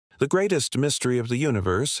The greatest mystery of the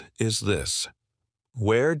universe is this: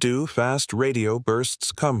 where do fast radio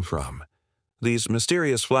bursts come from? These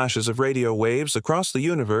mysterious flashes of radio waves across the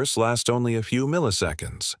universe last only a few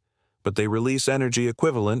milliseconds, but they release energy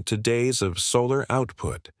equivalent to days of solar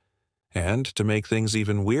output. And to make things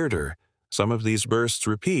even weirder, some of these bursts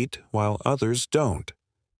repeat while others don't.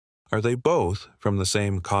 Are they both from the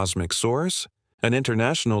same cosmic source? An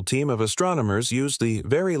international team of astronomers used the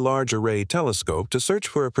Very Large Array Telescope to search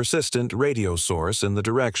for a persistent radio source in the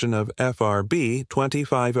direction of FRB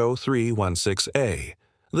 250316A.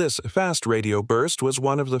 This fast radio burst was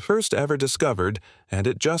one of the first ever discovered, and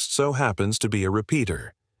it just so happens to be a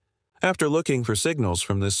repeater. After looking for signals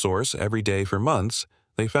from this source every day for months,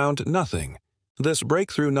 they found nothing. This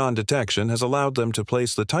breakthrough non-detection has allowed them to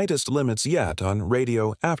place the tightest limits yet on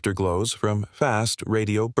radio afterglows from fast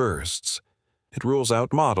radio bursts. It rules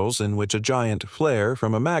out models in which a giant flare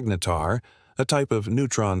from a magnetar, a type of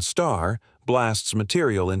neutron star, blasts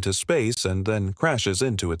material into space and then crashes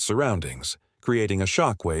into its surroundings, creating a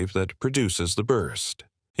shockwave that produces the burst.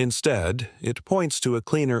 Instead, it points to a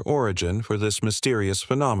cleaner origin for this mysterious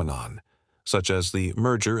phenomenon, such as the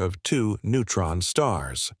merger of two neutron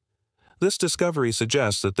stars. This discovery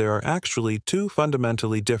suggests that there are actually two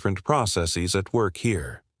fundamentally different processes at work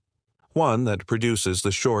here. One that produces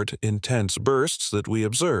the short, intense bursts that we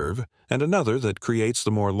observe, and another that creates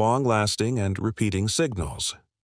the more long-lasting and repeating signals.